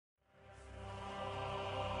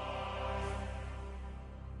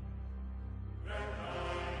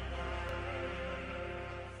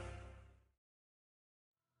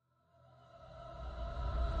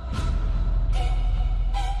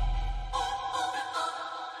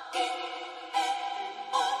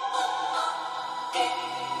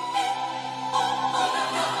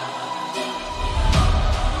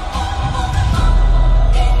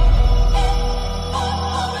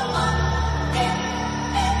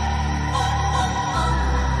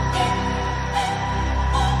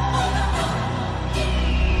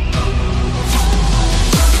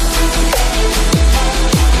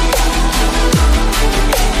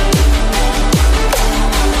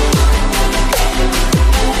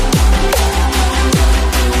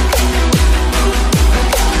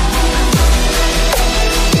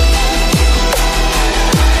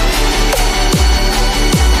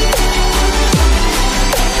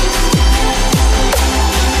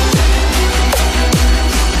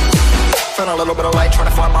Found a little bit of light, trying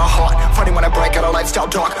to find my heart. Funny when I break out a lifestyle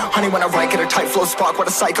dark. Honey when I write, get a tight flow spark. What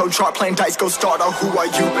a psycho chart, playing dice, go start. Oh, who are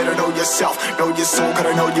you? Better know yourself. Know your soul,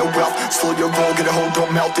 gotta know your wealth. Slow your roll, get a hold, don't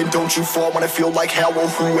melt. And don't you fall when I feel like hell. Well,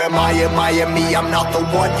 who am I? Am I and me? I'm not the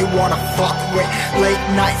one you wanna fuck with. Late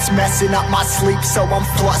nights messing up my sleep, so I'm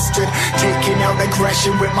flustered. Taking out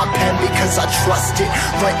aggression with my pen because I trust it.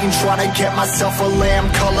 Writing, trying to get myself a lamb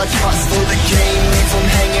color cuss for the game. Leave him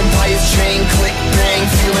hanging by his chain. Click, bang,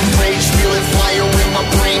 feeling rage, feeling fire in my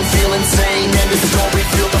brain, feel insane. And the story,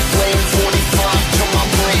 feel the flame. 45 to my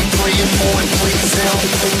brain, praying for it, please help.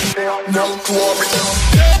 No glory.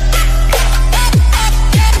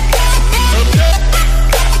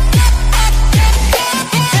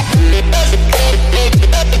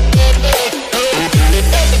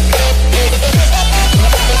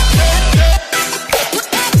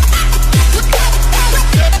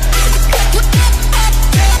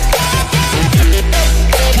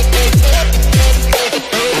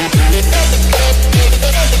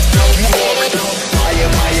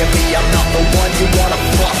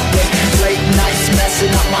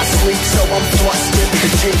 So I'm flustered,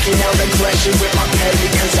 taking out aggression with my pen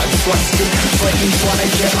because I trust it. Fighting, trying to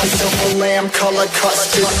get myself a lamb color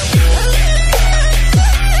custard.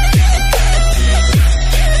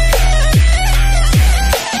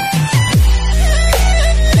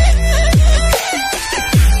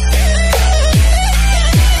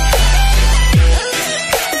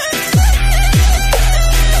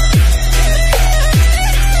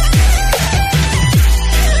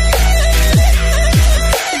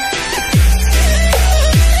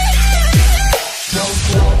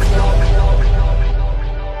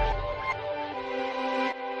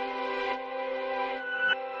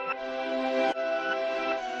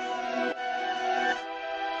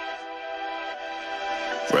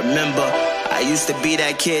 Remember, I used to be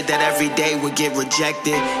that kid that every day would get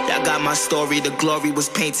rejected. Y'all got my story, the glory was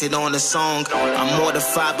painted on the song. I'm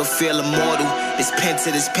mortified but feel immortal. This pen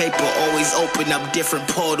to this paper always open up different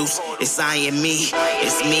portals. It's I and me,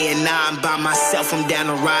 it's me and I'm by myself. I'm down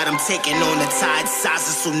the ride, I'm taking on the tide. Size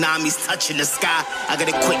of tsunamis touching the sky. I got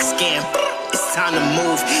a quick scan, it's time to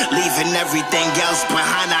move. Leaving everything else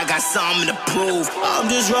behind, I got something to prove. I'm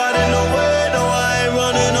just riding away, no I ain't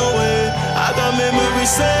running away. I got memories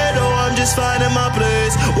set, oh I'm just finding my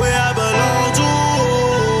place where I belong to.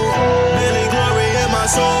 Feeling glory in my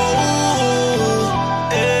soul.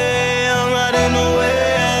 Hey, I'm riding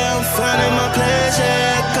away, I'm finding my place.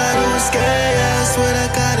 Yeah, I gotta escape, yeah, that's what I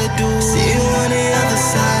gotta do. See you on the other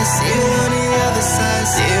side, see you on the other side,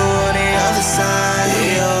 see you on the other side.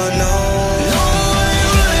 We all know.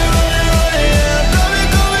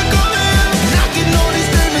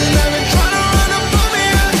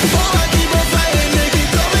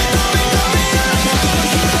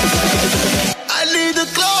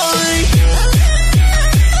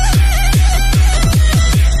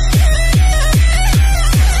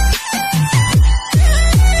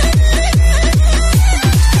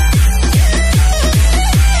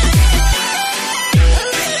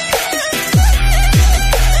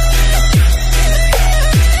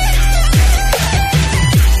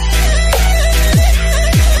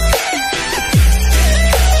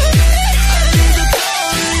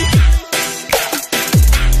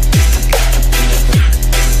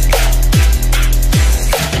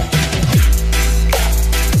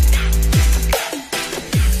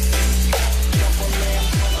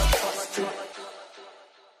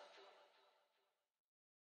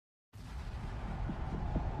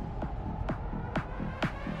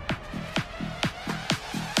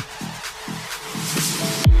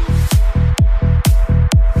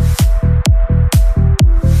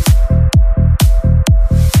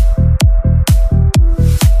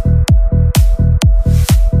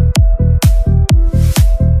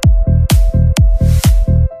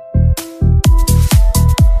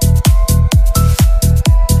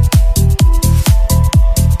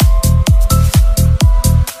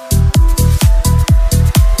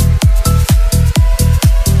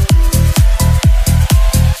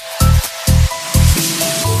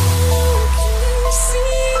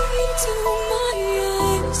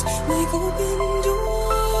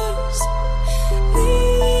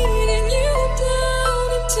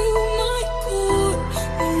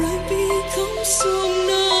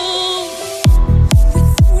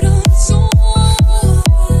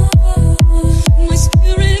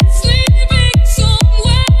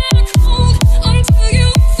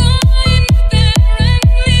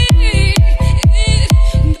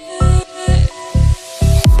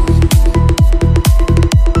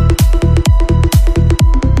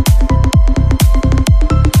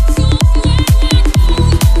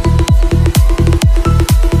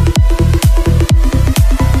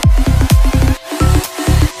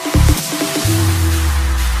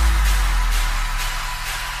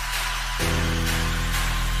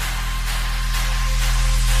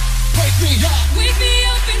 Wake me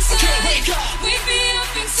up inside. I can't wake up. Wake me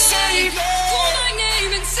up inside. Save me. Call my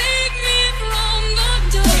name and save me from the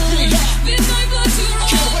dark. Wake me up. With my blood to run.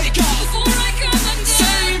 I can't wake up. Before I come undone.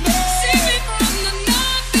 Save me. Save me from the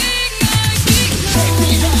nothing I become. Wake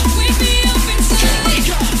me up. Wake me up inside. I can't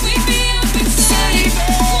wake up. Wake me up inside. Save me.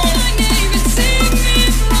 Call my name and save me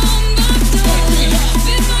from the dark. Wake me up.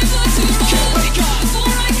 With my blood to run. I can't wake up.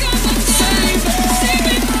 Before I come undone. Save me. Save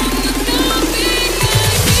me from the nothing I become.